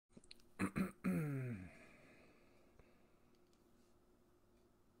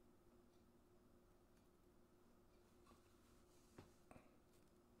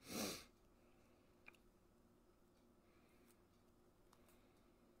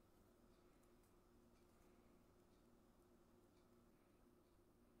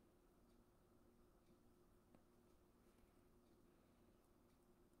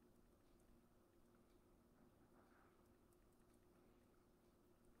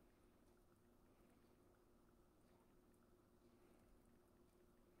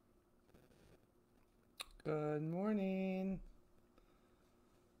Good morning.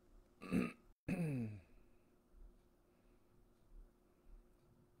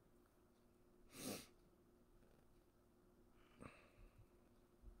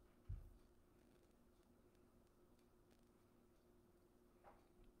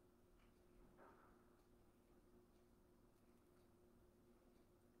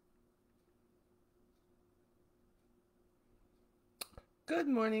 Good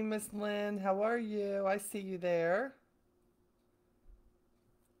morning, Miss Lynn. How are you? I see you there.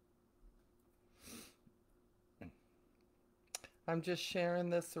 I'm just sharing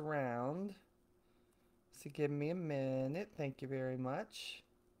this around. So give me a minute. Thank you very much.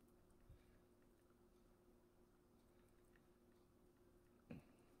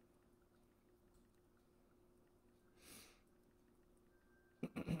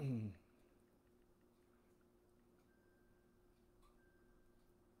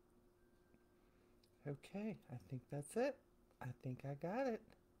 Okay, I think that's it. I think I got it.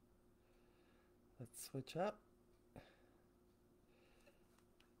 Let's switch up.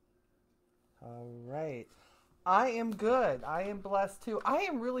 All right. I am good. I am blessed too. I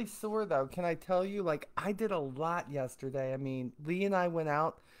am really sore though. Can I tell you? Like, I did a lot yesterday. I mean, Lee and I went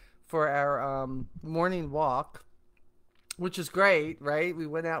out for our morning walk, which is great, right? We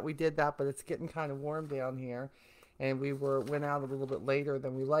went out, we did that, but it's getting kind of warm down here, and went out a little bit later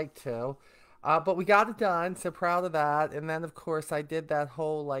than we like to. But we got it done, so proud of that. And then, of course, I did that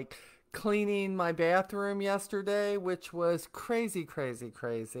whole like cleaning my bathroom yesterday, which was crazy, crazy,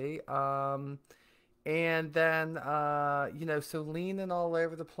 crazy. And then, so leaning all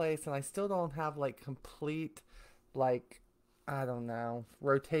over the place, and I still don't have like complete, like, I don't know,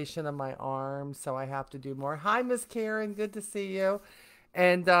 rotation of my arms, so I have to do more. Hi, Miss Karen, good to see you.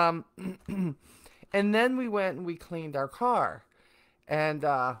 And and then we went and we cleaned our car, and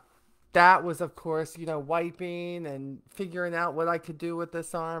that was, of course, wiping and figuring out what I could do with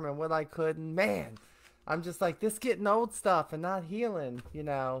this arm and what I couldn't. Man, I'm just like this getting old stuff and not healing,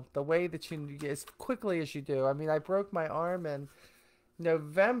 the way that you as quickly as you do. I mean, I broke my arm in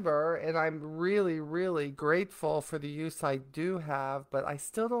November, and I'm really, really grateful for the use I do have, but I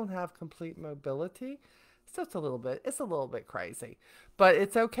still don't have complete mobility. So it's a little bit crazy, but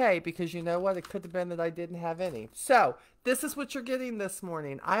it's okay because you know what? It could have been that I didn't have any. So this is what you're getting this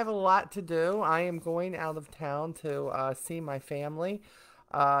morning. I have a lot to do. I am going out of town to see my family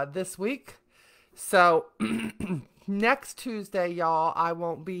this week. So next Tuesday, y'all, I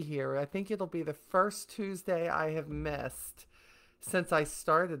won't be here. I think it'll be the first Tuesday I have missed since I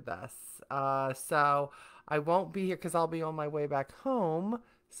started this. So I won't be here because I'll be on my way back home.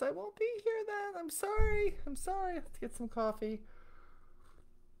 So I won't be here then. I'm sorry. I'm sorry. Let's get some coffee.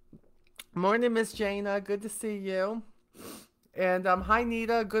 Morning, Miss Jana. Good to see you. And hi,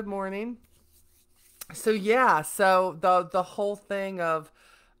 Nita. Good morning. So yeah, so the whole thing of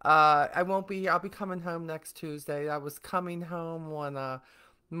I won't be. I'll be coming home next Tuesday. I was coming home on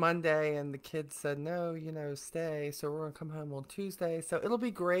Monday, and the kids said no, stay. So we're gonna come home on Tuesday. So it'll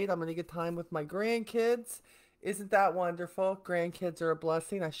be great. I'm gonna get time with my grandkids. Isn't that wonderful? Grandkids are a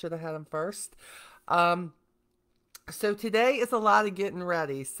blessing. I should have had them first. Um, so today is a lot of getting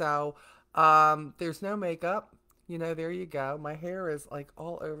ready. So there's no makeup. There you go. My hair is like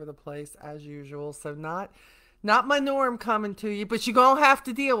all over the place as usual. So not my norm coming to you, but you're going to have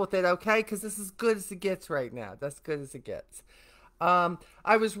to deal with it, okay? Because this is as good as it gets right now. That's good as it gets.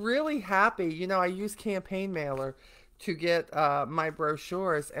 I was really happy. I used campaign mailer to get my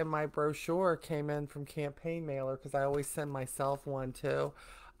brochures, and my brochure came in from campaign mailer because I always send myself one too.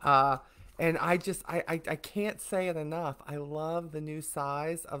 Uh, and I can't say it enough. I love the new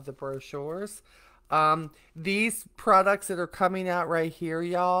size of the brochures. These products that are coming out right here,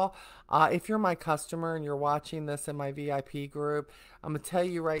 y'all, if you're my customer and you're watching this in my VIP group, I'm gonna tell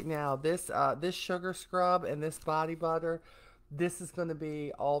you right now, this sugar scrub and this body butter, this is gonna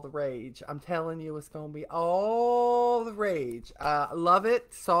be all the rage. I'm telling you, it's gonna be all the rage. Love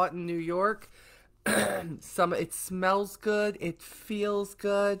it. Saw it in New York. It smells good. It feels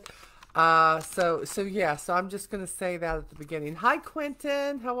good. So yeah, so I'm just gonna say that at the beginning. Hi,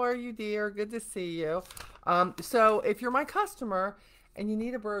 Quentin. How are you, dear? Good to see you. So if you're my customer and you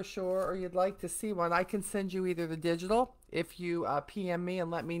need a brochure or you'd like to see one, I can send you either the digital if you PM me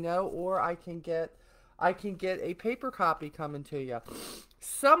and let me know, or I can get a paper copy coming to you.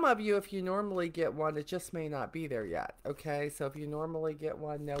 Some of you, if you normally get one, it just may not be there yet. Okay, so if you normally get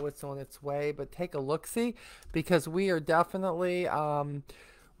one, know it's on its way, but take a look see because we are definitely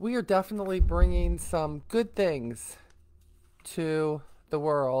bringing some good things to the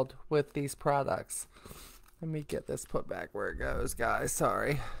world with these products. Let me get this put back where it goes, guys.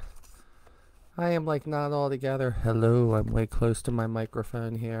 Sorry. I am like not all together. Hello, I'm way close to my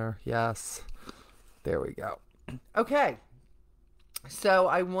microphone here. Yes. There we go. Okay. So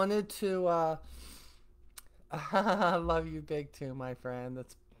I wanted to I love you big too, my friend.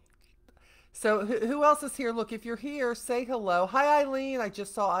 That's so who else is here? Look, if you're here, say hello. Hi Eileen. I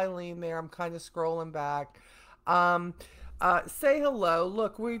just saw Eileen there. I'm kind of scrolling back. Um say hello.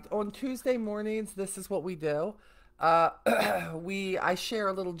 Look, we on Tuesday mornings, this is what we do. Uh we I share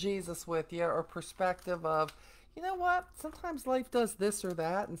a little Jesus with you or perspective of you know what? Sometimes life does this or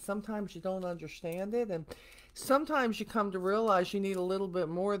that, and sometimes you don't understand it. And sometimes you come to realize you need a little bit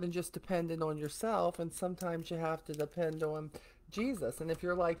more than just depending on yourself. And sometimes you have to depend on Jesus. And if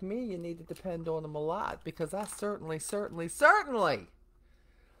you're like me, you need to depend on him a lot because I certainly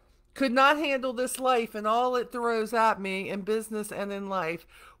could not handle this life and all it throws at me in business and in life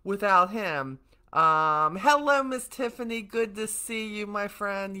without him. Hello, Miss Tiffany. Good to see you, my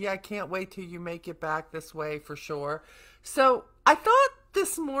friend. Yeah, I can't wait till you make it back this way for sure. So I thought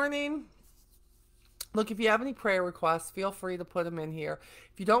this morning, look, if you have any prayer requests, feel free to put them in here.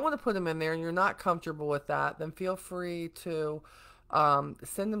 If you don't want to put them in there and you're not comfortable with that, then feel free to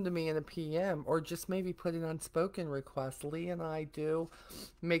send them to me in a PM or just maybe put it on spoken requests. Lee and I do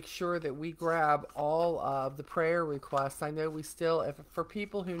make sure that we grab all of the prayer requests. I know we still, if for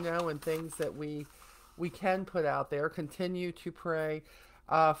people who know and things that we can put out there, continue to pray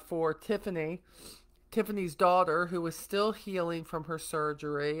for Tiffany's daughter, who is still healing from her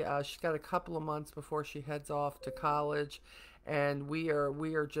surgery. She's got a couple of months before she heads off to college, and we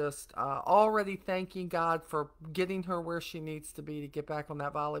are just already thanking God for getting her where she needs to be to get back on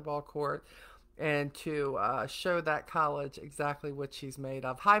that volleyball court and to show that college exactly what she's made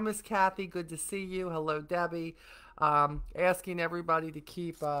of. Hi, Miss Kathy. Good to see you. Hello, Debbie. Asking everybody to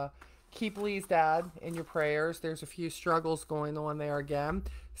keep Lee's dad in your prayers. There's a few struggles going on there again.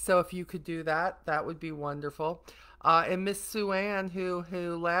 So if you could do that, that would be wonderful. And Miss Sue Ann,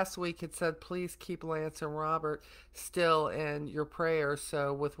 who last week had said, please keep Lance and Robert still in your prayers.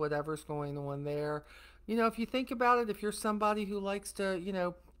 So with whatever's going on there, you know, if you think about it, if you're somebody who likes to, you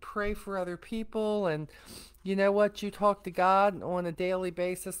know, pray for other people and you know what, you talk to God on a daily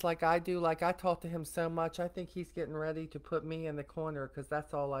basis like I do, like I talk to him so much, I think he's getting ready to put me in the corner because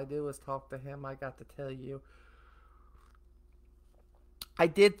that's all I do is talk to him. I got to tell you. I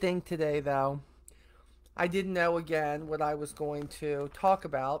did think today, though, I didn't know again what I was going to talk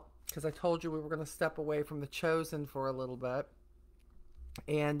about because I told you we were going to step away from the chosen for a little bit.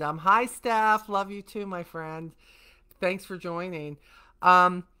 And hi, Steph. Love you too, my friend. Thanks for joining.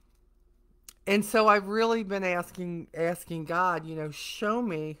 Um, and so I've really been asking God, you know, show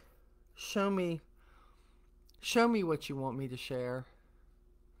me, show me what you want me to share.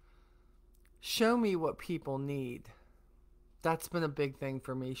 Show me what people need. That's been a big thing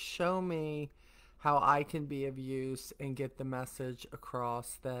for me. Show me how I can be of use and get the message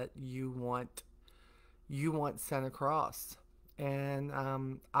across that you want sent across. And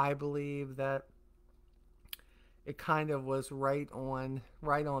I believe that it kind of was right on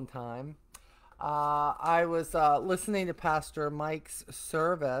time. I was listening to Pastor Mike's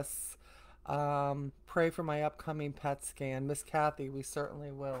service. Pray for my upcoming PET scan. Miss Kathy, we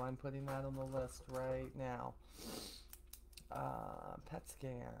certainly will. I'm putting that on the list right now. PET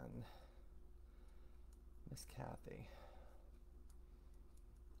scan. Miss Kathy.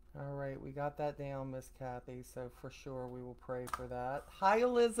 All right, we got that down, Miss Kathy. So for sure we will pray for that. Hi,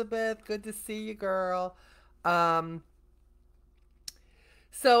 Elizabeth. Good to see you, girl. Um,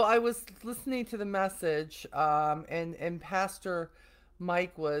 so I was listening to the message, and Pastor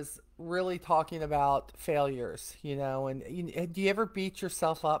Mike was really talking about failures, you know. And do you ever beat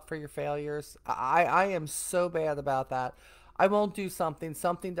yourself up for your failures? I am so bad about that. I won't do something.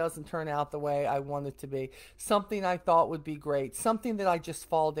 Something doesn't turn out the way I want it to be. Something I thought would be great. Something that I just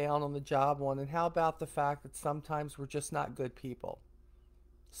fall down on the job on. And how about the fact that sometimes we're just not good people?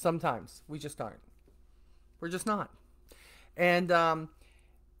 Sometimes we just aren't. We're just not.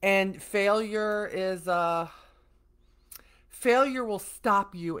 And failure is failure will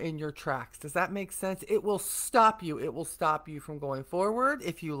stop you in your tracks. Does that make sense? It will stop you. It will stop you from going forward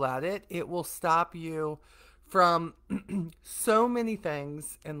if you let it. It will stop you from so many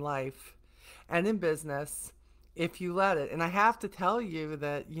things in life and in business if you let it. And I have to tell you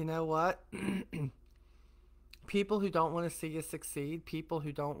that, you know what? People who don't want to see you succeed, people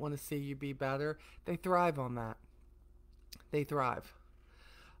who don't want to see you be better, they thrive on that. They thrive.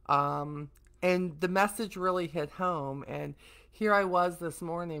 Um, and the message really hit home. And here I was this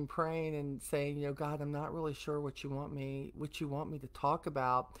morning praying and saying, you know, God, I'm not really sure what you want me to talk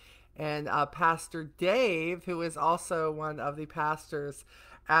about. And Pastor Dave, who is also one of the pastors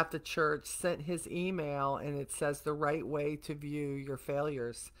at the church sent his email, and it says the right way to view your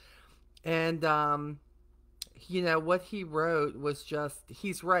failures. And what he wrote was just,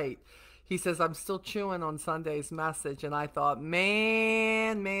 he's right. He says, I'm still chewing on Sunday's message. And I thought,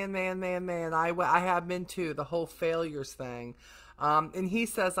 man, I have been too, the whole failures thing. And he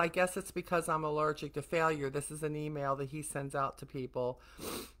says, I guess it's because I'm allergic to failure. This is an email that he sends out to people.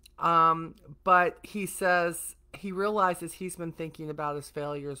 But he says he realizes he's been thinking about his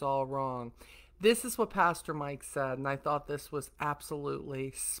failures all wrong. This is what Pastor Mike said, and I thought this was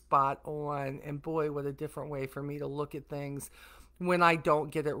absolutely spot on. And boy, what a different way for me to look at things when I don't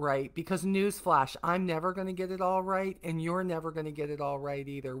get it right. Because newsflash, I'm never going to get it all right, and you're never going to get it all right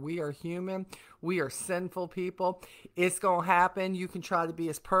either. We are human. We are sinful people. It's going to happen. You can try to be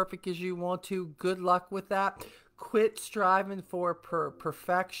as perfect as you want to. Good luck with that. Quit striving for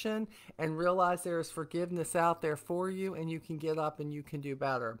perfection and realize there is forgiveness out there for you, and you can get up and you can do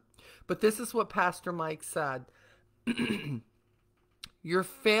better. But this is what Pastor Mike said. Your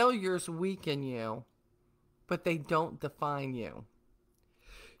failures weaken you, but they don't define you.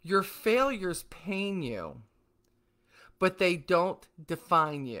 Your failures pain you, but they don't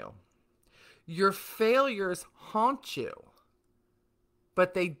define you. Your failures haunt you,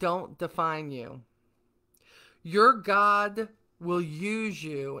 but they don't define you. Your God will use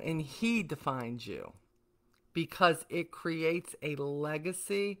you, and he defines you because it creates a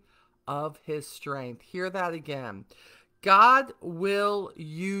legacy of his strength. Hear that again. God will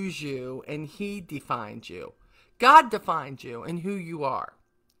use you, and he defines you. God defines you and who you are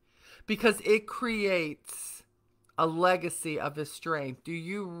because it creates a legacy of his strength. Do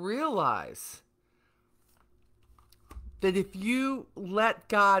you realize that if you let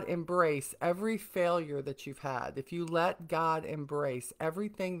God embrace every failure that you've had, if you let God embrace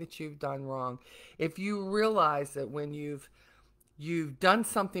everything that you've done wrong, if you realize that when you've done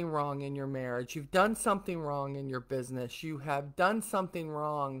something wrong in your marriage, you've done something wrong in your business, you have done something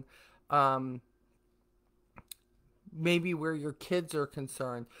wrong, maybe where your kids are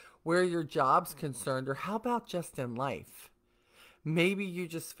concerned, where your job's concerned, or how about just in life? Maybe you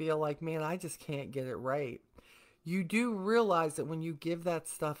just feel like, man, I just can't get it right. You do realize that when you give that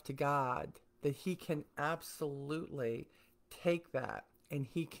stuff to God, that he can absolutely take that and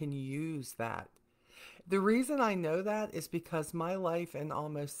he can use that. The reason I know that is because my life in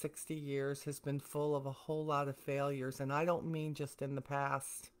almost 60 years has been full of a whole lot of failures. And I don't mean just in the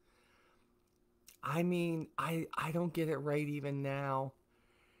past. I mean, I don't get it right even now.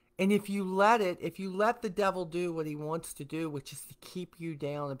 And if you let the devil do what he wants to do, which is to keep you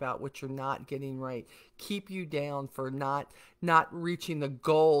down about what you're not getting right, keep you down for not reaching the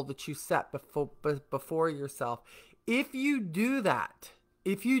goal that you set before yourself. If you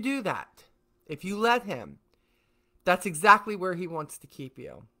let him, that's exactly where he wants to keep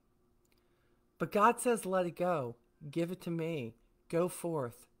you. But God says, let it go. Give it to me. Go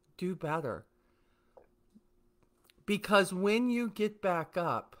forth. Do better. Because when you get back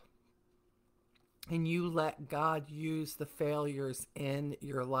up, and you let God use the failures in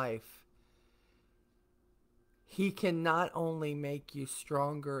your life, he can not only make you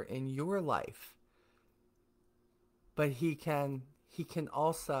stronger in your life, but he can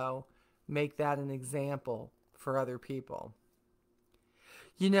also make that an example for other people.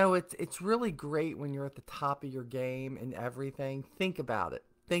 You know, it's really great when you're at the top of your game and everything. Think about it.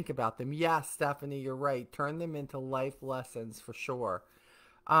 Think about them. Yes, Stephanie, you're right. Turn them into life lessons for sure.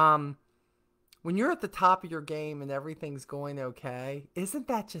 When you're at the top of your game and everything's going okay, isn't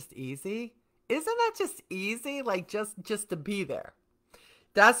that just easy? Isn't that just easy? Like just to be there.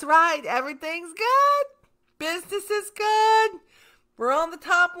 That's right. Everything's good. Business is good. We're on the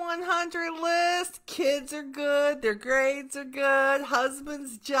top 100 list. Kids are good. Their grades are good.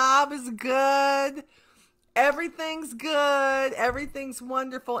 Husband's job is good. Everything's good. Everything's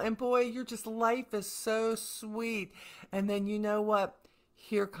wonderful. And boy, life is so sweet. And then you know what?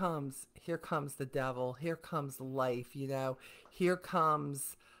 Here comes the devil. Here comes life, Here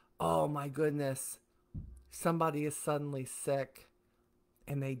comes, oh my goodness, somebody is suddenly sick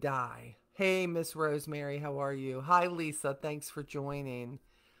and they die. Hey, Miss Rosemary, how are you? Hi, Lisa. Thanks for joining.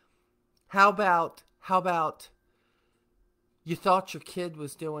 How about you thought your kid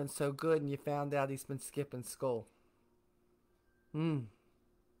was doing so good and you found out he's been skipping school? How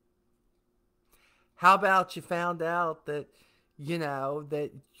about you found out that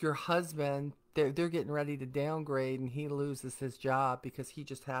that your husband, they're getting ready to downgrade and he loses his job because he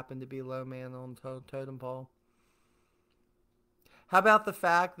just happened to be low man on totem pole? How about the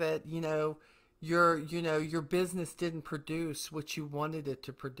fact that, your business didn't produce what you wanted it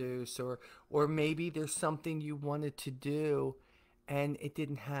to produce, or maybe there's something you wanted to do and it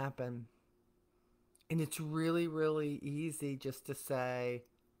didn't happen. And it's really, really easy just to say,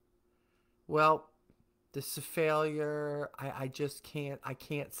 well, this is a failure. I just I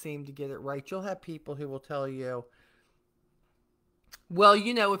can't seem to get it right. You'll have people who will tell you, well,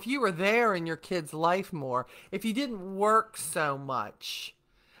 if you were there in your kid's life more, if you didn't work so much,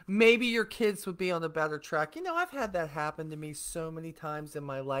 maybe your kids would be on a better track. I've had that happen to me so many times in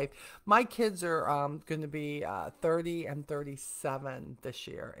my life. My kids are going to be 30 and 37 this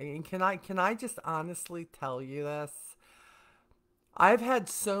year. And can I just honestly tell you this? I've had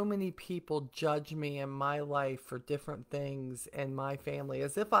so many people judge me in my life for different things in my family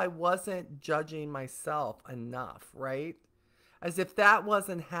as if I wasn't judging myself enough, right? As if that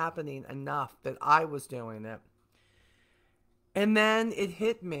wasn't happening enough that I was doing it. And then it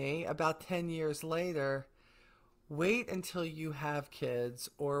hit me about 10 years later, wait until you have kids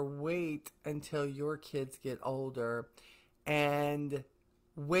or wait until your kids get older and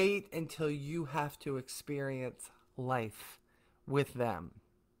wait until you have to experience life with them.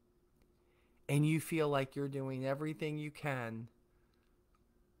 And you feel like you're doing everything you can.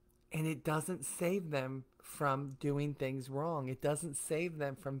 And it doesn't save them from doing things wrong. It doesn't save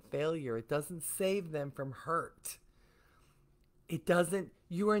them from failure. It doesn't save them from hurt.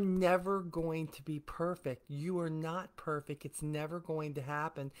 You are never going to be perfect. You are not perfect. It's never going to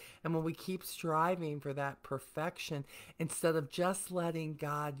happen. And when we keep striving for that perfection, instead of just letting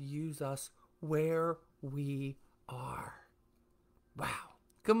God use us where we are. Wow.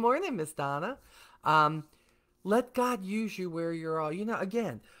 Good morning, Miss Donna. Let God use you where you're all.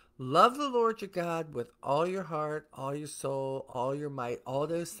 Again, love the Lord your God with all your heart, all your soul, all your might, all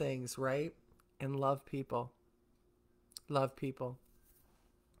those things, right? And love people. Love people.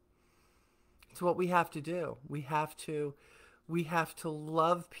 It's what we have to do. We have to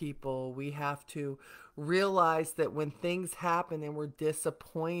love people. We have to realize that when things happen and we're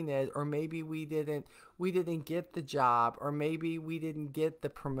disappointed, or maybe we didn't get the job, or maybe we didn't get the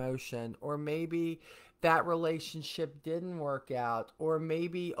promotion, or maybe that relationship didn't work out, or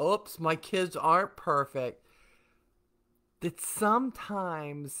maybe, oops, my kids aren't perfect, that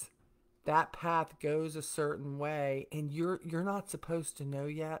sometimes that path goes a certain way and you're not supposed to know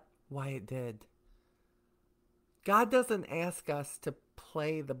yet why it did. God doesn't ask us to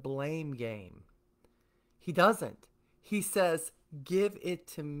play the blame game. He doesn't. He says, give it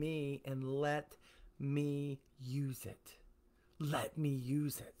to me and let me use it. Let me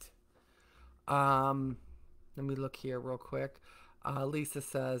use it. Let me look here real quick. Lisa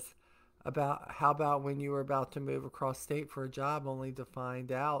says, how about when you were about to move across state for a job only to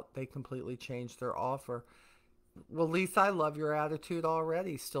find out they completely changed their offer? Well, Lisa, I love your attitude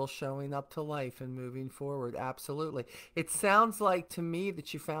already, still showing up to life and moving forward. Absolutely. It sounds like to me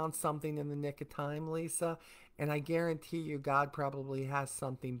that you found something in the nick of time, Lisa, and I guarantee you God probably has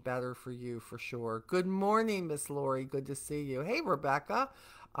something better for you for sure. Good morning, Miss Lori. Good to see you. Hey, Rebecca.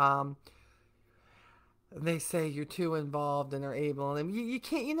 They say you're too involved and are able. And you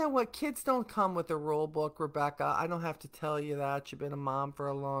can't, you know what? Kids don't come with a rule book, Rebecca. I don't have to tell you that. You've been a mom for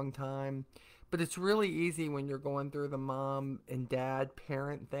a long time. But it's really easy when you're going through the mom and dad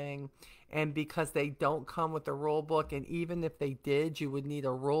parent thing. And because they don't come with a rule book, and even if they did, you would need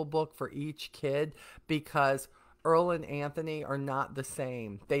a rule book for each kid, because Earl and Anthony are not the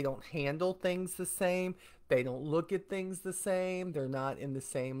same. They don't handle things the same. They don't look at things the same. They're not in the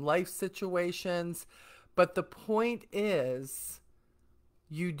same life situations. But the point is,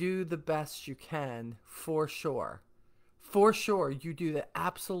 you do the best you can, for sure. For sure, you do the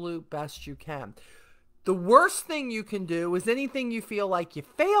absolute best you can. The worst thing you can do is anything you feel like you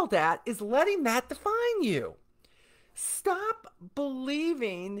failed at is letting that define you. Stop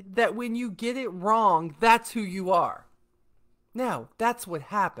believing that when you get it wrong, that's who you are. No, that's what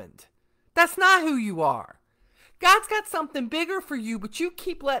happened. That's not who you are. God's got something bigger for you, but you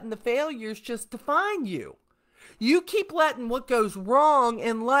keep letting the failures just define you. You keep letting what goes wrong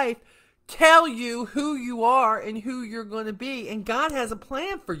in life tell you who you are and who you're going to be. And God has a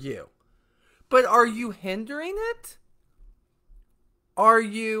plan for you. But are you hindering it? Are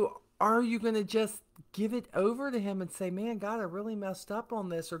you going to just give it over to him and say, man, God, I really messed up on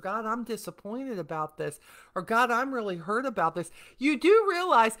this, or God, I'm disappointed about this, or God, I'm really hurt about this? You do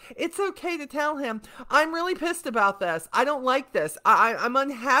realize it's okay to tell him, I'm really pissed about this. I don't like this. I'm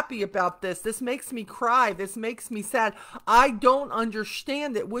unhappy about this. This makes me cry. This makes me sad. I don't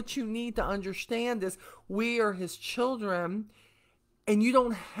understand it. What you need to understand is we are his children, and you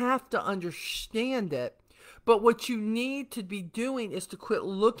don't have to understand it. But what you need to be doing is to quit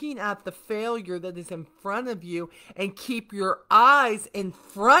looking at the failure that is in front of you and keep your eyes in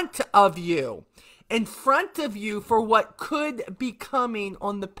front of you in front of you for what could be coming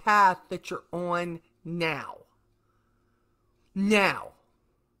on the path that you're on now. Now.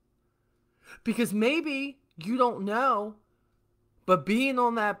 Because maybe you don't know, but being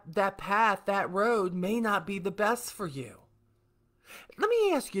on that path, that road may not be the best for you. Let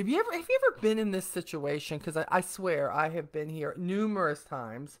me ask you, have you ever been in this situation? Because I swear I have been here numerous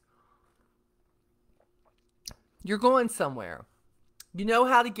times. You're going somewhere. You know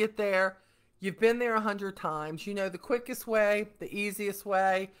how to get there. You've been there 100 times. You know the quickest way, the easiest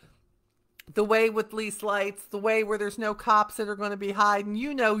way, the way with least lights, the way where there's no cops that are going to be hiding.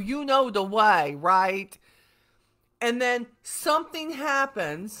 You know the way, right? And then something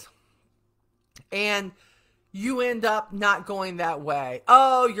happens and you end up not going that way.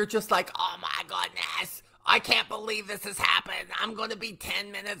 Oh, you're just like, oh my goodness, I can't believe this has happened. I'm going to be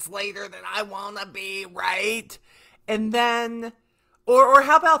 10 minutes later than I want to be, right? And then, or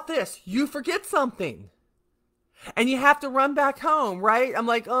how about this? You forget something. And you have to run back home, right? I'm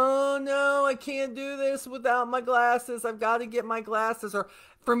like, oh no, I can't do this without my glasses. I've got to get my glasses. Or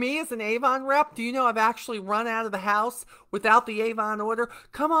for me as an Avon rep, do you know I've actually run out of the house without the Avon order?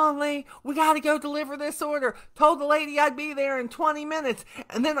 Come on, Lee, we got to go deliver this order. Told the lady I'd be there in 20 minutes.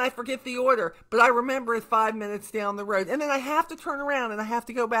 And then I forget the order, but I remember it's 5 minutes down the road. And then I have to turn around and I have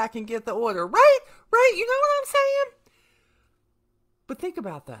to go back and get the order. Right? You know what I'm saying? But think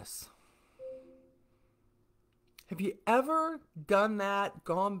about this. Have you ever done that,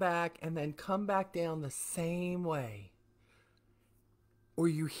 gone back, and then come back down the same way? Or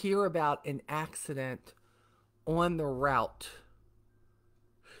you hear about an accident on the route.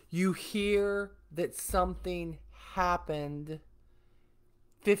 You hear that something happened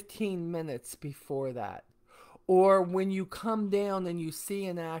 15 minutes before that. Or when you come down and you see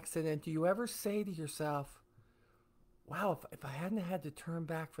an accident, do you ever say to yourself, wow, if I hadn't had to turn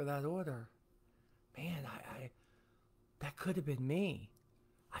back for that order, man, that could have been me.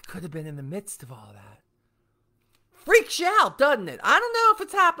 I could have been in the midst of all that. Freaks you out, doesn't it? I don't know if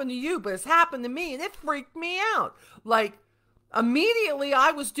it's happened to you, but it's happened to me, and it freaked me out. Like, immediately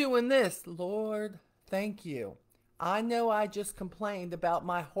I was doing this. Lord, thank you. I know I just complained about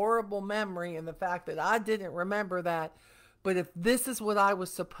my horrible memory and the fact that I didn't remember that, but if this is what I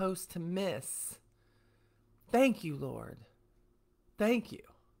was supposed to miss, thank you, Lord. Thank you.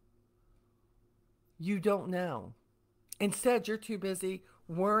 You don't know. Instead, you're too busy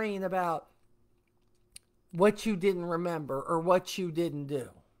worrying about what you didn't remember or what you didn't do.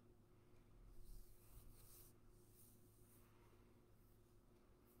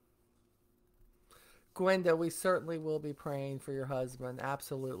 Gwenda, we certainly will be praying for your husband.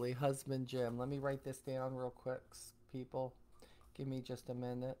 Absolutely. Husband Jim. Let me write this down real quick, people. Give me just a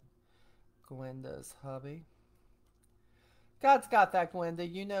minute. Gwenda's hubby. God's got that, Gwenda.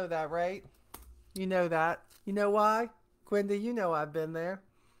 You know that, right? You know that. You know why? Gwenda, you know I've been there.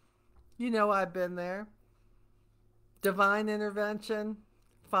 You know I've been there. Divine intervention.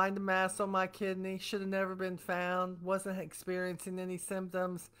 Find a mass on my kidney. Should have never been found. Wasn't experiencing any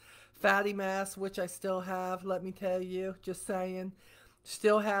symptoms. Fatty mass, which I still have, let me tell you. Just saying.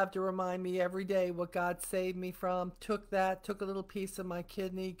 Still have to remind me every day what God saved me from. Took a little piece of my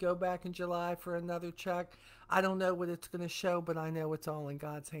kidney. Go back in July for another check. I don't know what it's going to show, but I know it's all in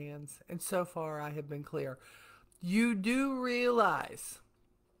God's hands. And so far, I have been clear. You do realize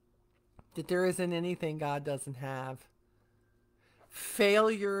that there isn't anything God doesn't have.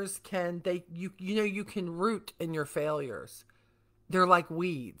 Failures you can root in your failures. They're like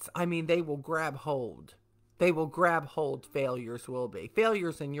weeds. I mean, they will grab hold. They will grab hold, failures will be.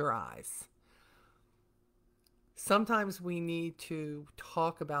 Failures in your eyes. Sometimes we need to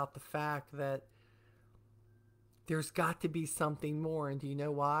talk about the fact that there's got to be something more. And do you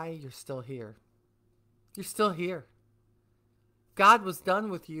know why? You're still here. You're still here. God was done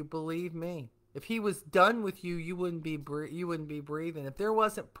with you, believe me. If he was done with you, you wouldn't be breathing. If there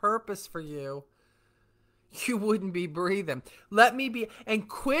wasn't purpose for you, you wouldn't be breathing.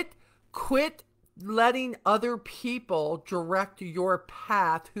 Quit letting other people direct your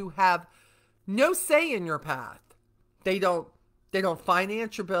path who have no say in your path. They don't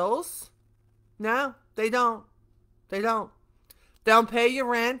finance your bills. No, they don't. They don't pay your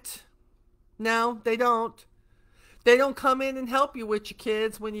rent. No, they don't. They don't come in and help you with your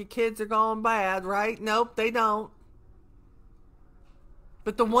kids when your kids are going bad, right? Nope, they don't.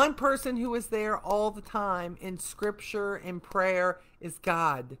 But the one person who is there all the time in scripture and prayer is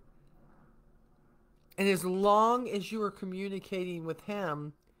God. And as long as you are communicating with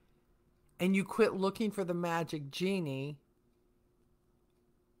him and you quit looking for the magic genie,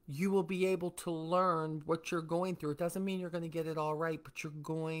 you will be able to learn what you're going through. It doesn't mean you're going to get it all right, but you're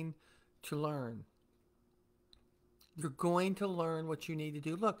going to learn. You're going to learn what you need to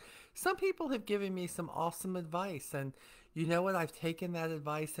do. Look, some people have given me some awesome advice, and you know what? I've taken that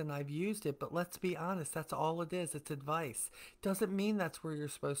advice and I've used it, but let's be honest, that's all it is. It's advice. Doesn't mean that's where you're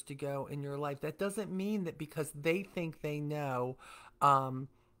supposed to go in your life. That doesn't mean that um,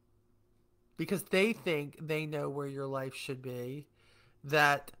 because they think they know where your life should be,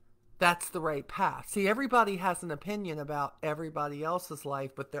 that that's the right path. See, everybody has an opinion about everybody else's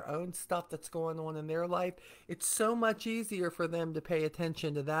life, but their own stuff that's going on in their life, it's so much easier for them to pay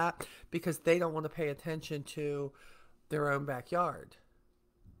attention to that because they don't want to pay attention to their own backyard.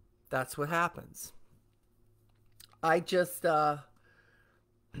 That's what happens. I just,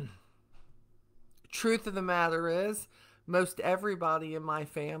 truth of the matter is, most everybody in my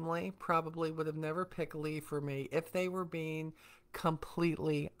family probably would have never picked Lee for me if they were being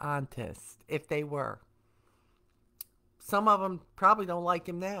completely honest. If they were. Some of them probably don't like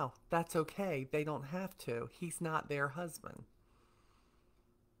him now. That's okay. They don't have to. He's not their husband.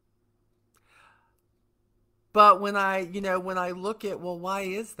 But when I look at, well, why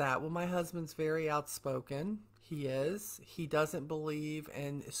is that? Well, my husband's very outspoken. He is. He doesn't believe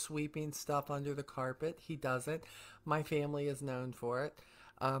in sweeping stuff under the carpet. He doesn't. My family is known for it.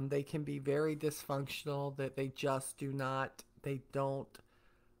 They can be very dysfunctional, that they don't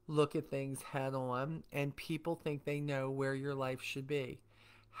look at things head on, and people think they know where your life should be,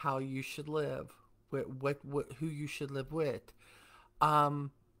 how you should live, who you should live with.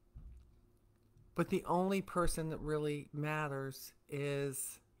 Um, but the only person that really matters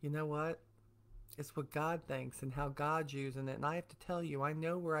is, you know what? It's what God thinks and how God's using it. And I have to tell you, I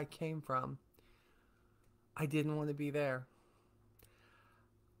know where I came from. I didn't want to be there.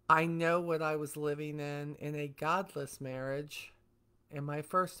 I know what I was living in a godless marriage, in my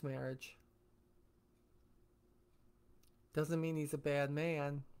first marriage. Doesn't mean he's a bad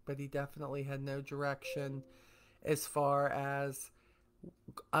man, but he definitely had no direction as far as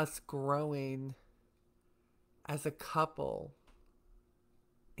us growing as a couple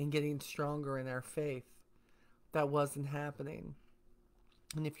and getting stronger in our faith. That wasn't happening.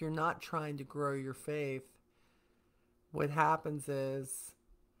 And if you're not trying to grow your faith, what happens is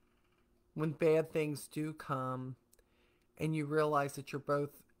when bad things do come and you realize that you're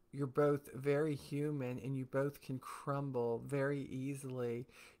both very human and you both can crumble very easily,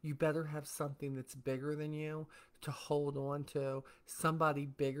 you better have something that's bigger than you to hold on to, somebody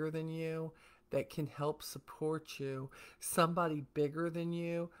bigger than you that can help support you, somebody bigger than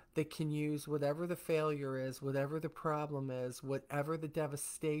you that can use whatever the failure is, whatever the problem is, whatever the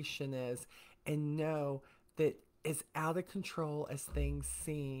devastation is, and know that as out of control as things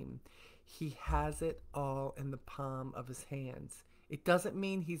seem, he has it all in the palm of his hands. It doesn't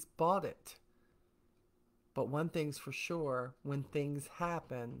mean he's bought it. But one thing's for sure, when things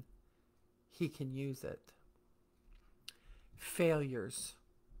happen, he can use it. Failures.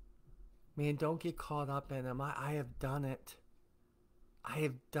 Man, don't get caught up in them. I have done it. I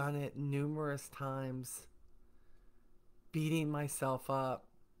have done it numerous times. Beating myself up.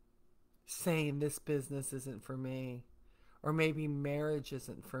 Saying this business isn't for me. Or maybe marriage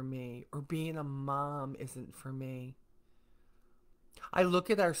isn't for me. Or being a mom isn't for me. I look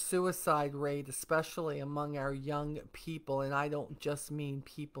at our suicide rate, especially among our young people, and I don't just mean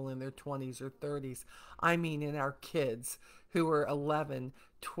people in their 20s or 30s. I mean in our kids who are 11,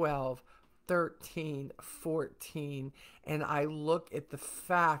 12, 13, 14, and I look at the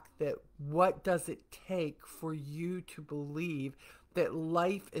fact that what does it take for you to believe that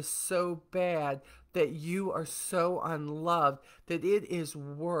life is so bad, that you are so unloved, that it is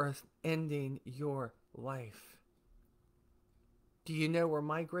worth ending your life. Do you know where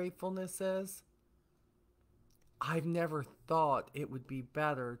my gratefulness is? I've never thought it would be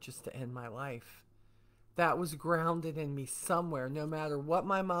better just to end my life. That was grounded in me somewhere. No matter what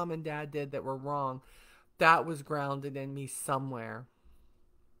my mom and dad did that were wrong, that was grounded in me somewhere.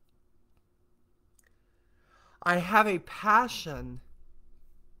 I have a passion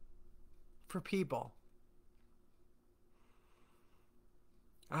for people.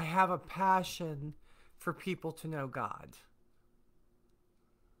 I have a passion for people to know God.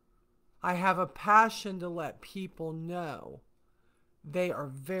 I have a passion to let people know they are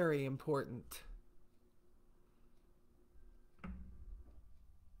very important.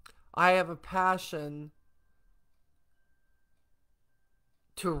 I have a passion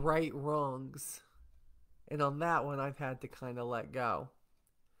to right wrongs. And on that one, I've had to kind of let go.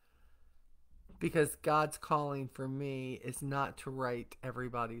 Because God's calling for me is not to right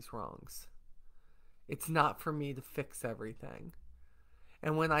everybody's wrongs. It's not for me to fix everything.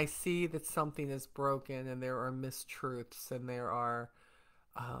 And when I see that something is broken and there are mistruths and there are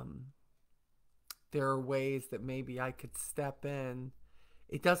there are ways that maybe I could step in.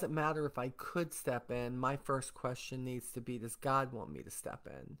 It doesn't matter if I could step in. My first question needs to be, does God want me to step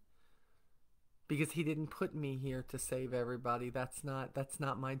in? Because he didn't put me here to save everybody. That's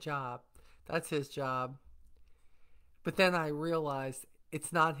not my job. That's his job. But then I realized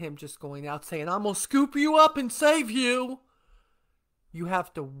it's not him just going out saying, I'm going to scoop you up and save you. You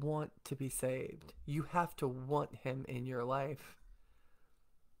have to want to be saved. You have to want him in your life.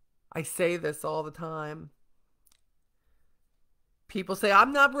 I say this all the time. People say,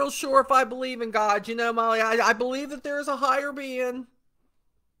 I'm not real sure if I believe in God. You know, Molly, I believe that there is a higher being.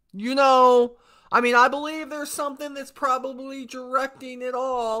 You know, I believe there's something that's probably directing it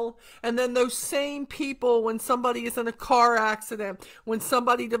all. And then those same people, when somebody is in a car accident, when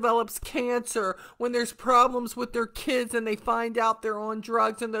somebody develops cancer, when there's problems with their kids and they find out they're on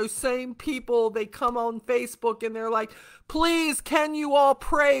drugs, and those same people, they come on Facebook and they're like, please, can you all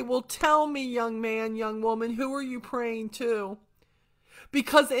pray? Well, tell me, young man, young woman, who are you praying to?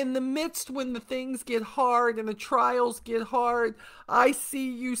 Because in the midst, when the things get hard and the trials get hard, I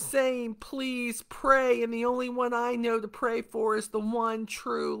see you saying, please pray. And the only one I know to pray for is the one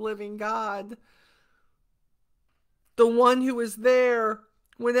true living God. The one who is there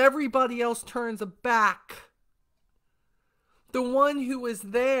when everybody else turns a back. The one who is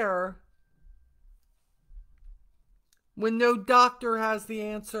there when no doctor has the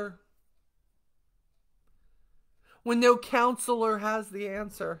answer. When no counselor has the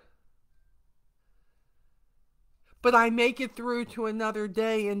answer. But I make it through to another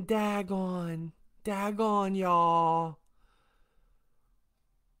day, and daggone, y'all.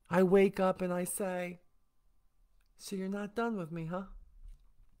 I wake up and I say, so you're not done with me, huh?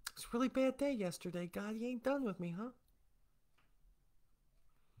 It's a really bad day yesterday. God, you ain't done with me, huh?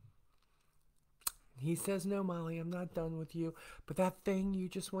 He says, no, Molly, I'm not done with you. But that thing you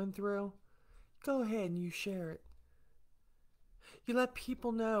just went through, go ahead and you share it. You let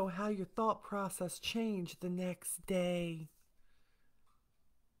people know how your thought process changed the next day.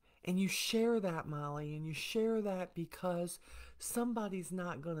 And you share that, Molly, and you share that because somebody's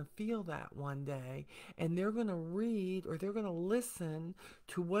not going to feel that one day. And they're going to read or they're going to listen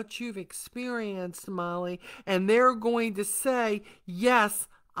to what you've experienced, Molly, and they're going to say, yes,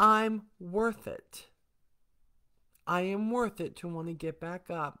 I'm worth it. I am worth it to want to get back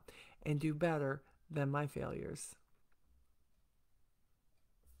up and do better than my failures.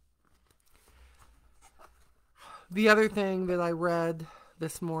 The other thing that I read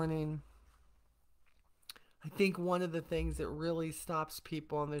this morning, I think one of the things that really stops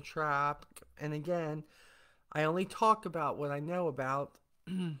people in the trap, and again, I only talk about what I know about,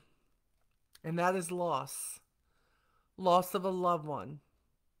 and that is loss. Loss of a loved one.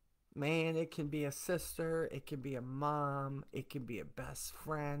 Man, it can be a sister, it can be a mom, it can be a best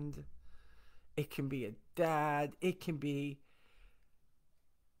friend, it can be a dad, it can be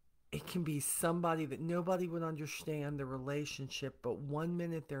somebody that nobody would understand the relationship, but 1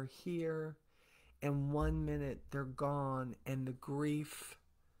 minute they're here and 1 minute they're gone, and the grief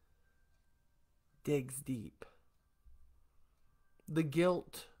digs deep. The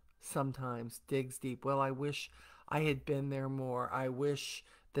guilt sometimes digs deep. Well, I wish I had been there more. I wish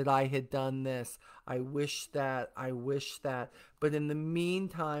that I had done this. I wish that. But in the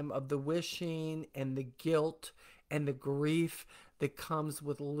meantime of the wishing and the guilt and the grief that comes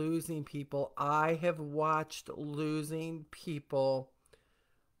with losing people, I have watched losing people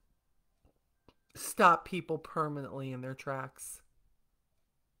stop people permanently in their tracks.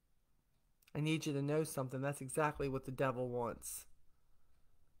 I need you to know something. That's exactly what the devil wants.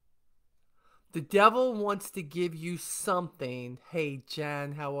 The devil wants to give you something. Hey,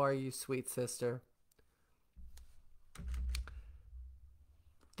 Jen, how are you, sweet sister?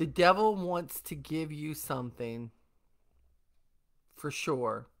 The devil wants to give you something, for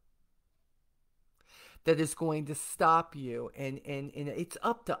sure, that is going to stop you. And it's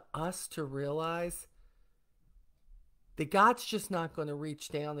up to us to realize that God's just not going to reach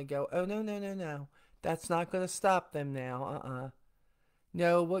down and go, oh, no. That's not going to stop them now.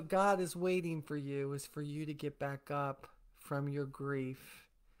 No, what God is waiting for you is for you to get back up from your grief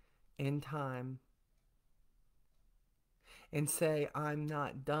in time and say, I'm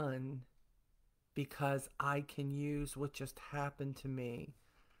not done, because I can use what just happened to me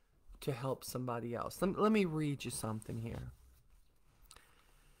to help somebody else. Let me read you something here.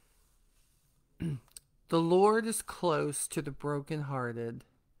 The Lord is close to the brokenhearted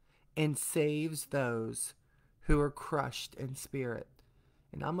and saves those who are crushed in spirit.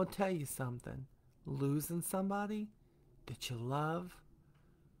 And I'm going to tell you something. Losing somebody that you love,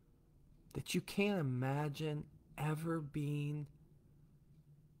 that you can't imagine ever being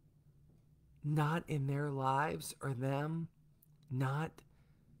not in their lives or them not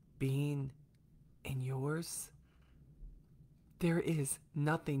being in yours. There is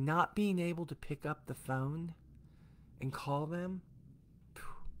nothing, not being able to pick up the phone and call them,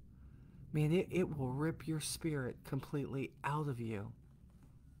 man, it will rip your spirit completely out of you.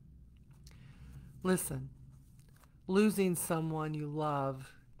 Listen, losing someone you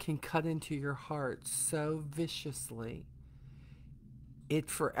love can cut into your heart so viciously. It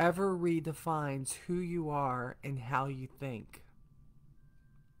forever redefines who you are and how you think.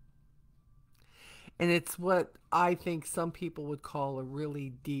 And it's what I think some people would call a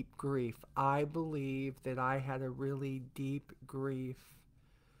really deep grief. I believe that I had a really deep grief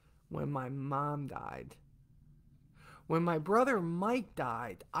when my mom died. When my brother Mike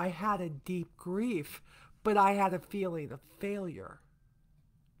died, I had a deep grief, but I had a feeling of failure.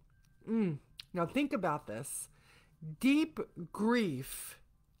 Now think about this. Deep grief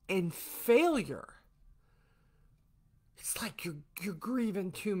and failure. It's like you're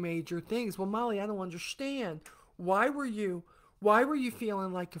grieving two major things. Well, Molly, I don't understand. Why were you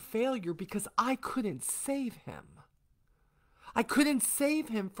feeling like a failure? Because I couldn't save him. I couldn't save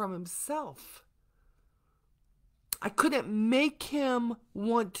him from himself. I couldn't make him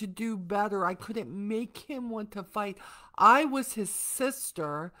want to do better. I couldn't make him want to fight. I was his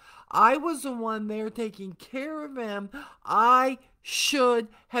sister. I was the one there taking care of him. I should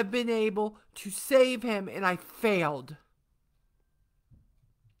have been able to save him, and I failed.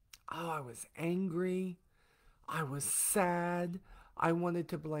 Oh, I was angry. I was sad. I wanted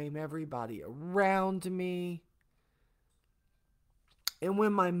to blame everybody around me. And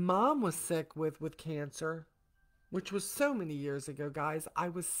when my mom was sick with cancer, which was so many years ago, guys, I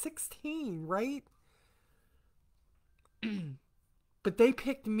was 16, right? But they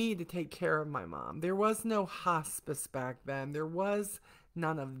picked me to take care of my mom. There was no hospice back then. There was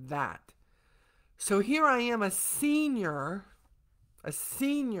none of that. So here I am, a senior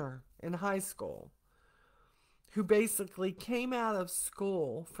in high school, who basically came out of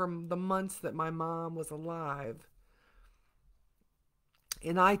school from the months that my mom was alive.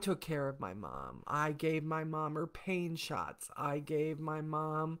 And I took care of my mom. I gave my mom her pain shots. I gave my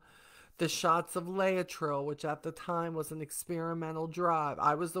mom the shots of Laetrile, which at the time was an experimental drug.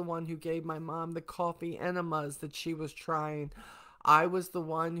 I was the one who gave my mom the coffee enemas that she was trying. I was the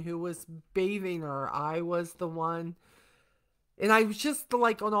one who was bathing her. I was the one. And I was just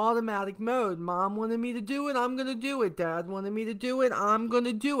like on automatic mode. Mom wanted me to do it, I'm going to do it. Dad wanted me to do it, I'm going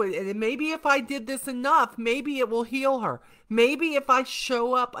to do it. And maybe if I did this enough, maybe it will heal her. Maybe if I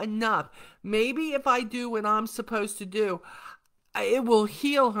show up enough, maybe if I do what I'm supposed to do, it will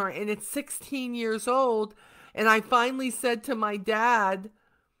heal her. And it's 16 years old. And I finally said to my dad,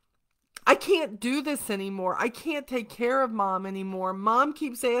 I can't do this anymore. I can't take care of mom anymore. Mom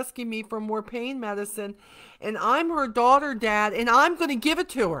keeps asking me for more pain medicine, and I'm her daughter, Dad, and I'm going to give it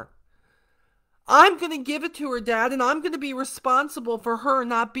to her. I'm going to give it to her, Dad, and I'm going to be responsible for her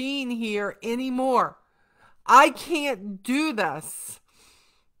not being here anymore. I can't do this.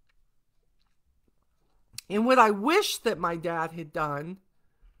 And what I wish that my dad had done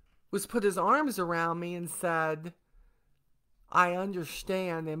was put his arms around me and said, I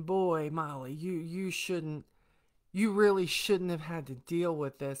understand, and boy, Molly, you really shouldn't have had to deal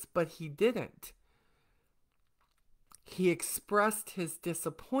with this, but he didn't. He expressed his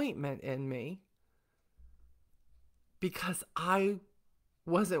disappointment in me because I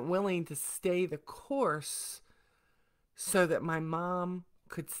wasn't willing to stay the course so that my mom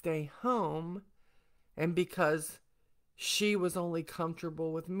could stay home, and because she was only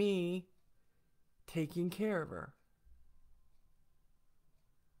comfortable with me taking care of her.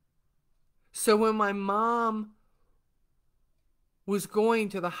 So when my mom was going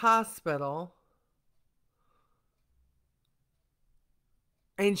to the hospital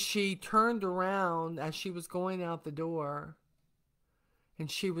and she turned around as she was going out the door and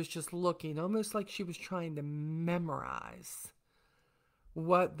she was just looking almost like she was trying to memorize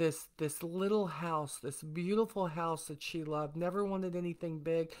what this little house, this beautiful house that she loved, never wanted anything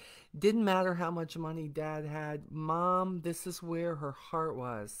big, didn't matter how much money Dad had. Mom, this is where her heart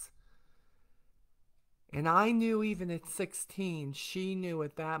was. And I knew even at 16, she knew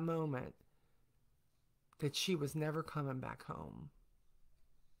at that moment that she was never coming back home.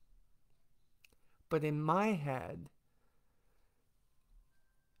 But in my head,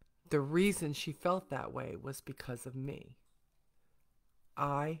 the reason she felt that way was because of me.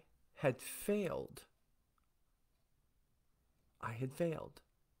 I had failed. I had failed.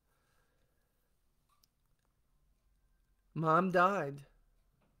 Mom died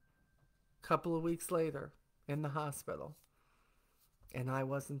a couple of weeks later in the hospital, and I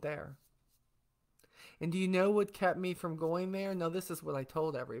wasn't there. And do you know what kept me from going there? No, this is what I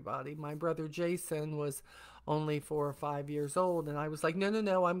told everybody. My brother Jason was only 4 or 5 years old, and I was like, no, no,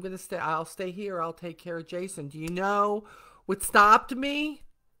 no, I'm going to stay. I'll stay here. I'll take care of Jason. Do you know what stopped me?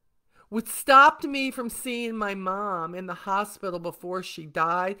 What stopped me from seeing my mom in the hospital before she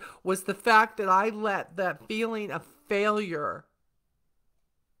died was the fact that I let that feeling of failure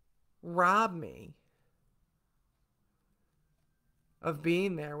rob me of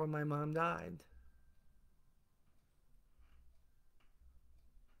being there when my mom died.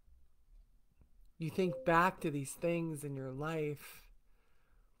 You think back to these things in your life,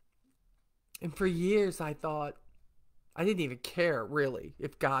 and for years I thought, I didn't even care really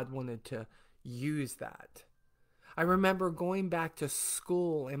if God wanted to use that. I remember going back to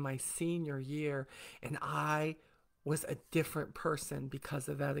school in my senior year, and I was a different person because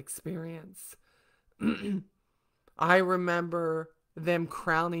of that experience. I remember them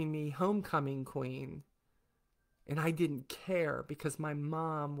crowning me homecoming queen, and I didn't care because my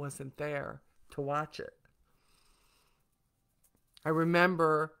mom wasn't there to watch it. I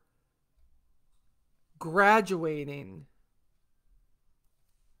remember graduating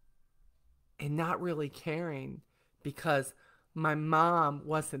and not really caring because my mom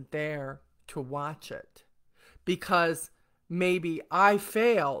wasn't there to watch it. Because maybe I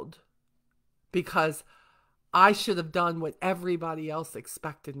failed because I should have done what everybody else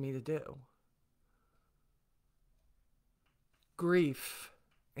expected me to do. Grief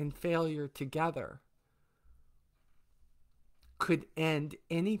and failure together could end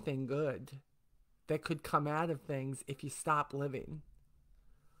anything good that could come out of things if you stop living.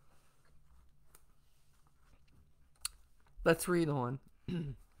 Let's read on.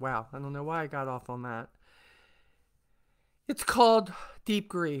 Wow, I don't know why I got off on that. It's called deep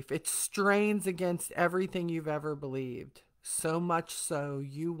grief. It strains against everything you've ever believed. So much so,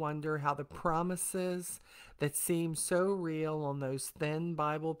 you wonder how the promises that seemed so real on those thin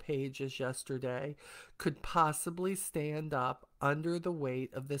Bible pages yesterday could possibly stand up under the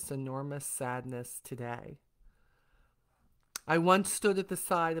weight of this enormous sadness today. I once stood at the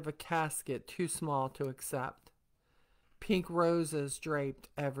side of a casket too small to accept. Pink roses draped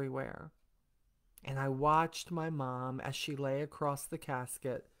everywhere. And I watched my mom as she lay across the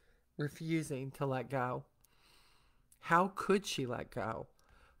casket, refusing to let go. How could she let go?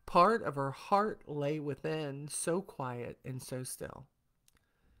 Part of her heart lay within, so quiet and so still.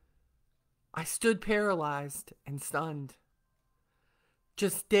 I stood paralyzed and stunned.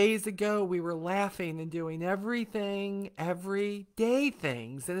 Just days ago, we were laughing and doing everything, everyday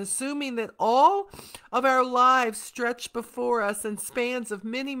things, and assuming that all of our lives stretched before us in spans of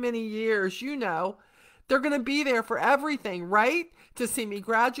many, many years. You know, they're going to be there for everything, right? To see me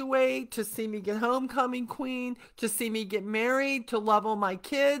graduate, to see me get homecoming queen, to see me get married, to love all my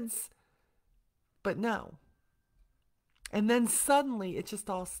kids. But no. And then suddenly it just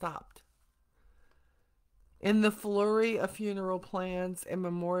all stopped. In the flurry of funeral plans and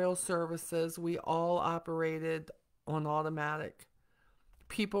memorial services, we all operated on automatic.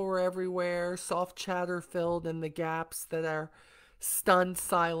 People were everywhere, soft chatter filled in the gaps that our stunned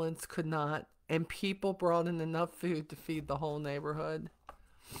silence could not, and people brought in enough food to feed the whole neighborhood.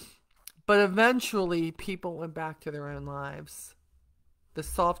 But eventually, people went back to their own lives. The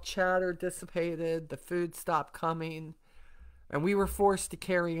soft chatter dissipated, the food stopped coming, and we were forced to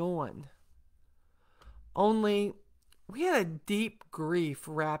carry on. Only we had a deep grief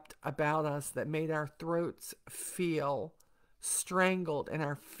wrapped about us that made our throats feel strangled and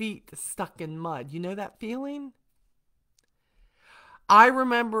our feet stuck in mud. You know that feeling? I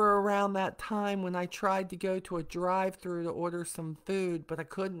remember around that time when I tried to go to a drive-thru to order some food, but I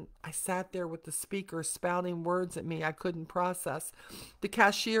couldn't. I sat there with the speaker spouting words at me I couldn't process. The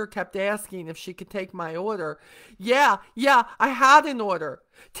cashier kept asking if she could take my order. Yeah, I had an order.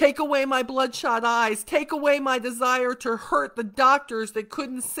 Take away my bloodshot eyes. Take away my desire to hurt the doctors that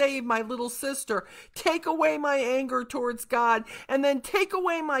couldn't save my little sister. Take away my anger towards God, and then take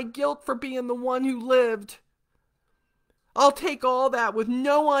away my guilt for being the one who lived. I'll take all that with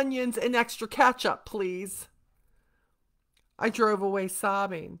no onions and extra ketchup, please. I drove away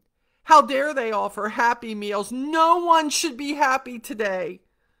sobbing. How dare they offer happy meals? No one should be happy today,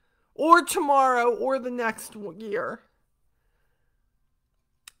 or tomorrow, or the next year.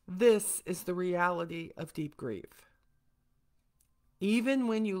 This is the reality of deep grief. Even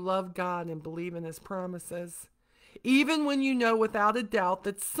when you love God and believe in His promises, even when you know without a doubt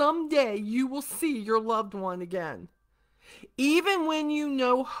that someday you will see your loved one again, even when you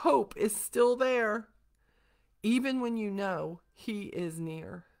know hope is still there, even when you know He is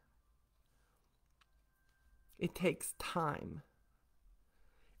near, it takes time.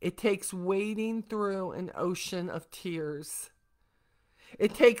 It takes wading through an ocean of tears.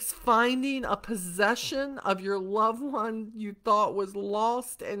 It takes finding a possession of your loved one you thought was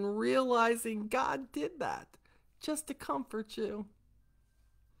lost and realizing God did that just to comfort you.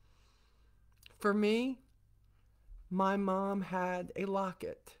 For me, my mom had a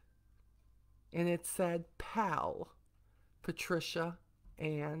locket and it said PAL, Patricia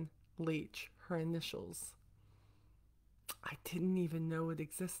Ann Leach, her initials. I didn't even know it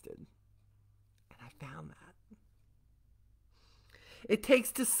existed, and I found that. It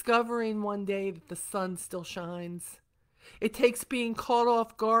takes discovering one day that the sun still shines. It takes being caught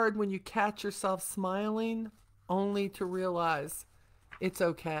off guard when you catch yourself smiling, only to realize it's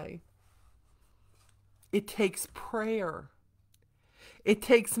okay. It takes prayer. It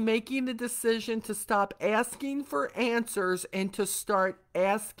takes making the decision to stop asking for answers and to start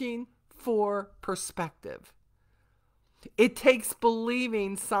asking for perspective. It takes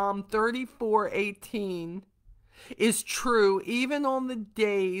believing Psalm 34:18 is true even on the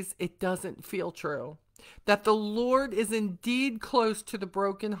days it doesn't feel true. That the Lord is indeed close to the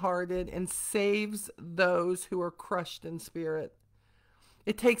brokenhearted and saves those who are crushed in spirit.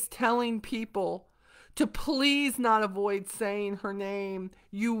 It takes telling people to please not avoid saying her name.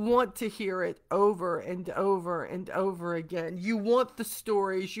 You want to hear it over and over and over again. You want the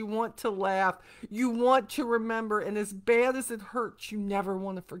stories. You want to laugh. You want to remember. And as bad as it hurts, you never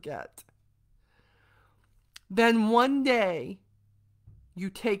want to forget. Then one day, you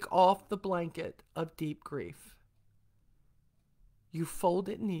take off the blanket of deep grief. You fold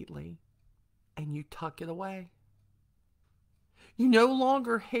it neatly and you tuck it away. You no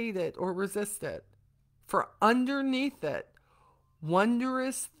longer hate it or resist it. For underneath it,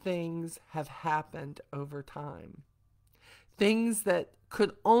 wondrous things have happened over time. Things that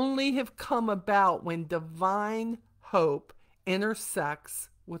could only have come about when divine hope intersects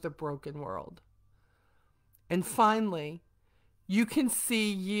with a broken world. And finally, you can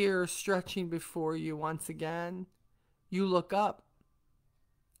see years stretching before you once again. You look up,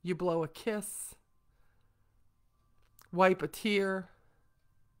 you blow a kiss, wipe a tear,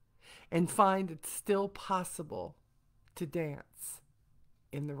 and find it's still possible to dance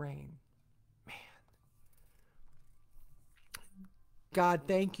in the rain. Man. God,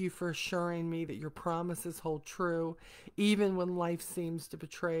 thank you for assuring me that your promises hold true, even when life seems to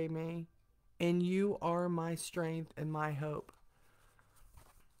betray me. And you are my strength and my hope.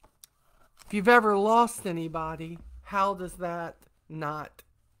 If you've ever lost anybody, how does that not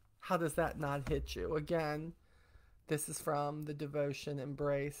hit you? Again, this is from the devotion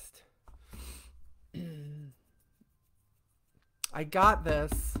Embraced. I got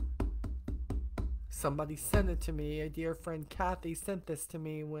this. Somebody sent it to me. A dear friend Kathy sent this to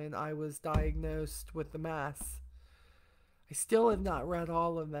me when I was diagnosed with the mass. I still have not read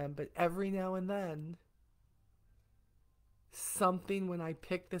all of them, but every now and then, something, when I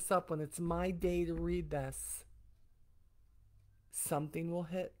pick this up, when it's my day to read this, something will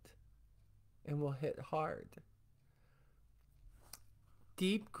hit, and will hit hard.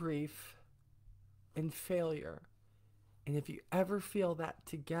 Deep grief and failure. And if you ever feel that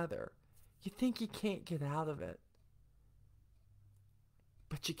together, you think you can't get out of it.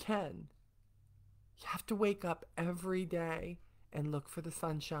 But you can. You have to wake up every day and look for the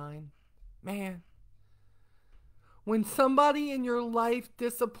sunshine. Man. When somebody in your life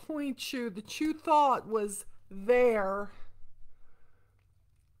disappoints you that you thought was there,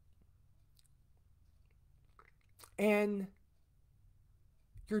 and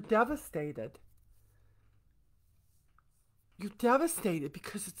you're devastated. You're devastated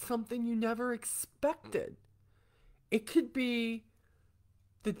because it's something you never expected. It could be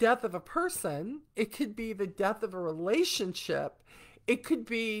the death of a person. It could be the death of a relationship. It could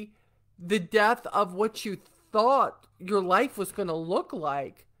be the death of what you thought your life was going to look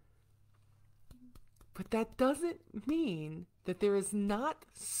like. But that doesn't mean that there is not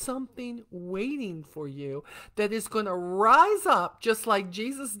something waiting for you that is going to rise up just like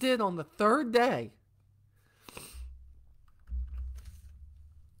Jesus did on the third day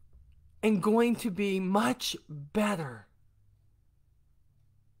and going to be much better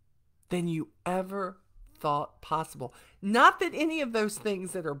than you ever thought possible. Not that any of those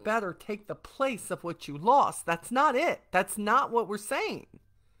things that are better take the place of what you lost. That's not it. That's not what we're saying.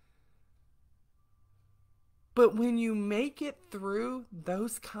 But when you make it through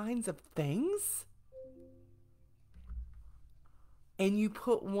those kinds of things, and you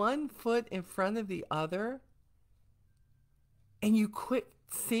put one foot in front of the other, and you quit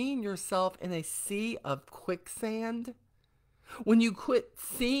seeing yourself in a sea of quicksand, when you quit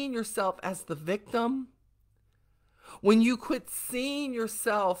seeing yourself as the victim, When you quit seeing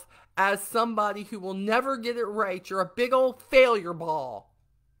yourself as somebody who will never get it right, you're a big old failure ball.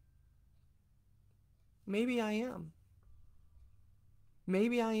 Maybe I am.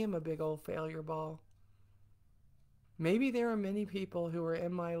 Maybe I am a big old failure ball. Maybe there are many people who are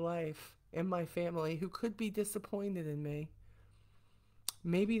in my life, in my family, who could be disappointed in me.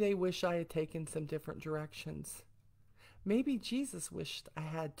 Maybe they wish I had taken some different directions. Maybe Jesus wished I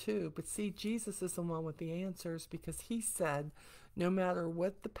had too, but see, Jesus is the one with the answers because he said, no matter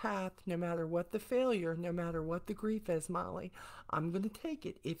what the path, no matter what the failure, no matter what the grief is, Molly, I'm going to take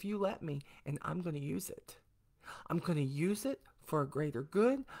it if you let me, and I'm going to use it. I'm going to use it for a greater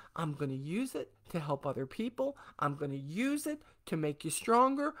good. I'm going to use it to help other people. I'm going to use it to make you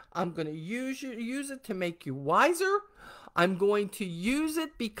stronger. I'm going to use it to make you wiser. I'm going to use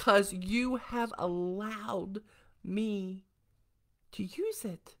it because you have allowed me to use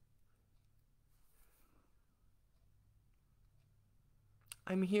it.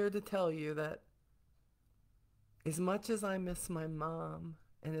 I'm here to tell you that as much as I miss my mom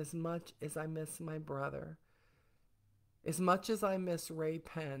and as much as I miss my brother, as much as I miss Ray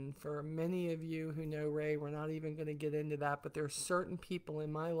Penn, for many of you who know Ray, we're not even going to get into that, but there are certain people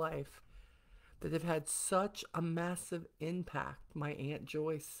in my life that have had such a massive impact. My Aunt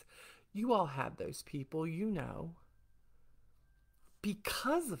Joyce, you all have those people, you know.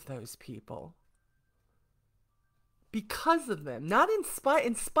 Because of those people, because of them, not in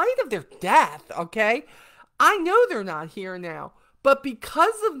spite of their death, okay? I know they're not here now, but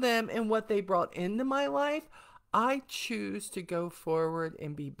because of them and what they brought into my life, I choose to go forward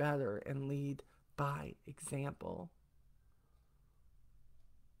and be better and lead by example.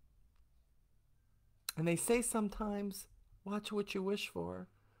 And they say sometimes, watch what you wish for.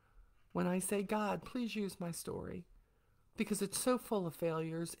 When I say, God, please use my story. Because it's so full of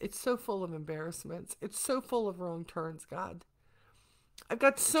failures. It's so full of embarrassments. It's so full of wrong turns, God. I've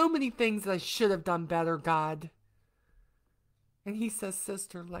got so many things that I should have done better, God. And he says,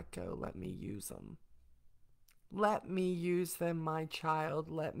 sister, let go. Let me use them. Let me use them, my child.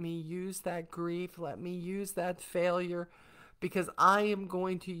 Let me use that grief. Let me use that failure. Because I am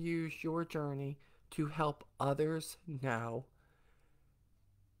going to use your journey to help others know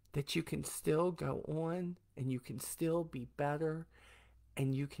that you can still go on and you can still be better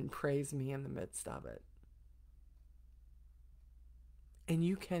and you can praise me in the midst of it. And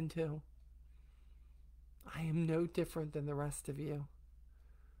you can too. I am no different than the rest of you.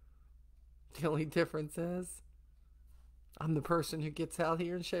 The only difference is I'm the person who gets out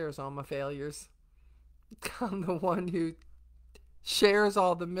here and shares all my failures. I'm the one who shares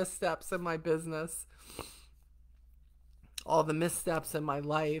all the missteps in my business, all the missteps in my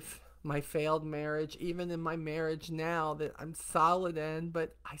life, my failed marriage, even in my marriage now that I'm solid in,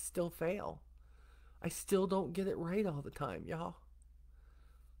 but I still fail. I still don't get it right all the time, y'all.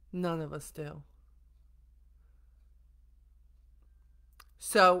 None of us do.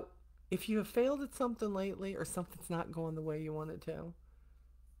 So, if you have failed at something lately or something's not going the way you want it to,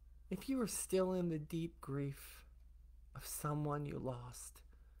 if you are still in the deep grief of someone you lost,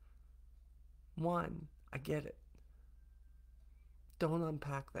 one, I get it. Don't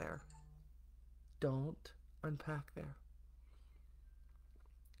unpack there. Don't unpack there.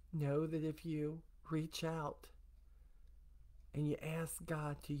 Know that if you reach out and you ask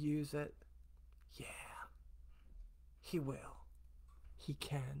God to use it, yeah, he will. He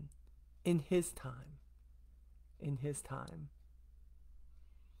can. In his time. In his time.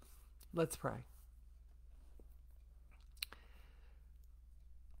 Let's pray.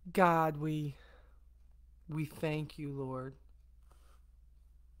 God, we thank you, Lord.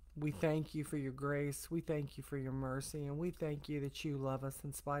 We thank you for your grace. We thank you for your mercy. And we thank you that you love us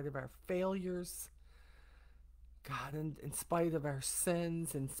in spite of our failures. God, in spite of our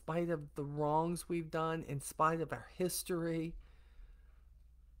sins, in spite of the wrongs we've done, in spite of our history,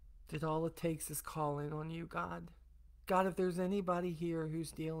 that all it takes is calling on you, God. God, if there's anybody here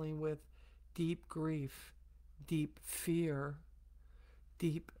who's dealing with deep grief, deep fear,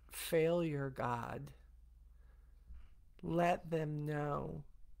 deep failure, God, let them know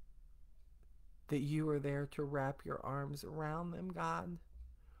that you are there to wrap your arms around them, God,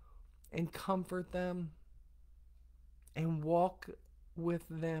 and comfort them and walk with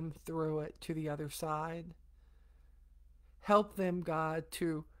them through it to the other side. Help them, God,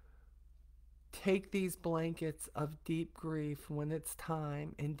 to take these blankets of deep grief when it's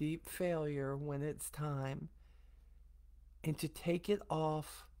time and deep failure when it's time, and to take it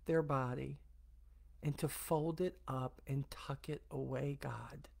off their body and to fold it up and tuck it away,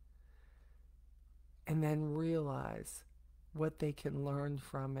 God. And then realize what they can learn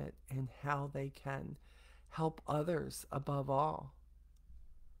from it and how they can Help others above all.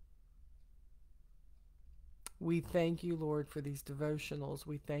 We thank you, Lord, for these devotionals.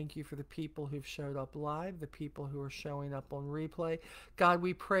 We thank you for the people who've showed up live, the people who are showing up on replay. God,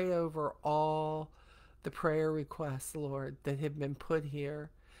 we pray over all the prayer requests, Lord, that have been put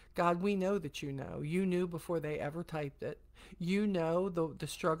here. God, we know that you know. You knew before they ever typed it. You know the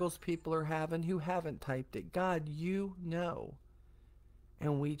struggles people are having who haven't typed it. God, you know.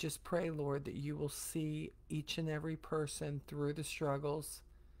 And we just pray, Lord, that you will see each and every person through the struggles.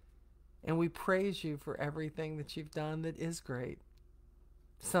 And we praise you for everything that you've done that is great.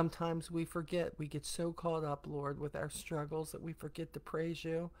 Sometimes we forget. We get so caught up, Lord, with our struggles that we forget to praise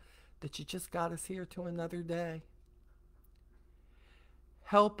you, that you just got us here to another day.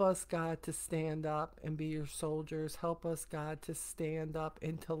 Help us, God, to stand up and be your soldiers. Help us, God, to stand up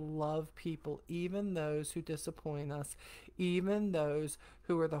and to love people, even those who disappoint us, even those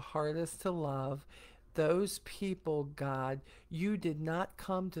who are the hardest to love. Those people, God, you did not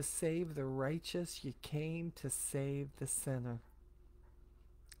come to save the righteous, you came to save the sinner.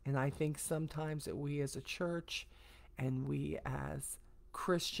 And I think sometimes that we as a church and we as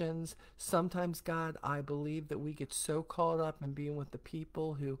Christians, sometimes, God, I believe that we get so caught up in being with the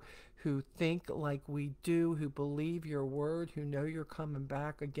people who think like we do, who believe your word, who know you're coming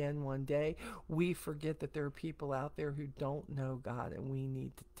back again one day. We forget that there are people out there who don't know God, and we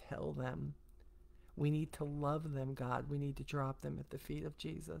need to tell them. We need to love them, God. We need to drop them at the feet of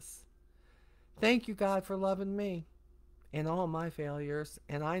Jesus. Thank you, God, for loving me and all my failures.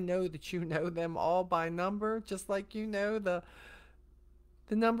 And I know that you know them all by number, just like you know the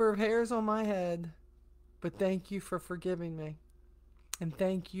number of hairs on my head. But thank you for forgiving me. And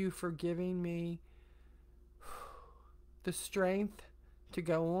thank you for giving me the strength to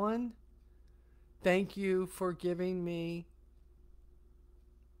go on. Thank you for giving me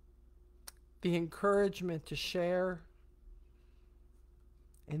the encouragement to share.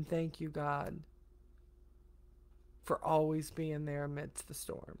 And thank you, God, for always being there amidst the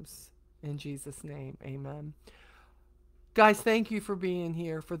storms. In Jesus' name, amen. Guys, thank you for being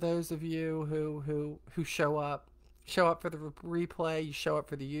here. For those of you who show up for the replay, you show up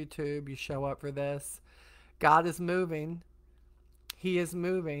for the YouTube, you show up for this. God is moving. He is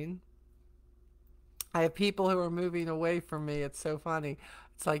moving. I have people who are moving away from me. It's so funny.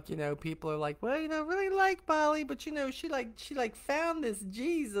 It's like, people are like, well, really like Molly, but she found this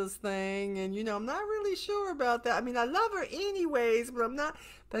Jesus thing, and I'm not really sure about that. I mean, I love her anyways, but I'm not.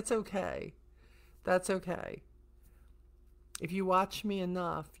 That's okay. That's okay. If you watch me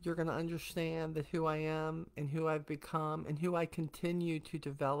enough, you're going to understand that who I am and who I've become and who I continue to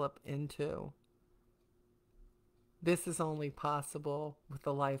develop into. This is only possible with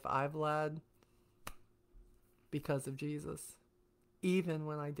the life I've led because of Jesus. Even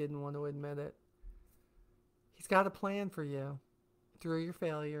when I didn't want to admit it. He's got a plan for you through your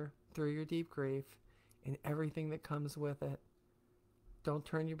failure, through your deep grief, and everything that comes with it. Don't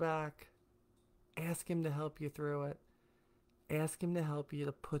turn your back. Ask him to help you through it. Ask him to help you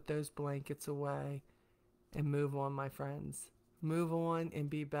to put those blankets away and move on, my friends. Move on and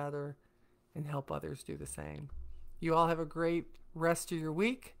be better and help others do the same. You all have a great rest of your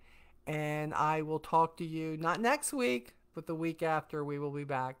week, and I will talk to you not next week, but the week after. We will be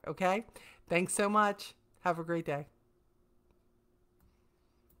back, okay? Thanks so much. Have a great day.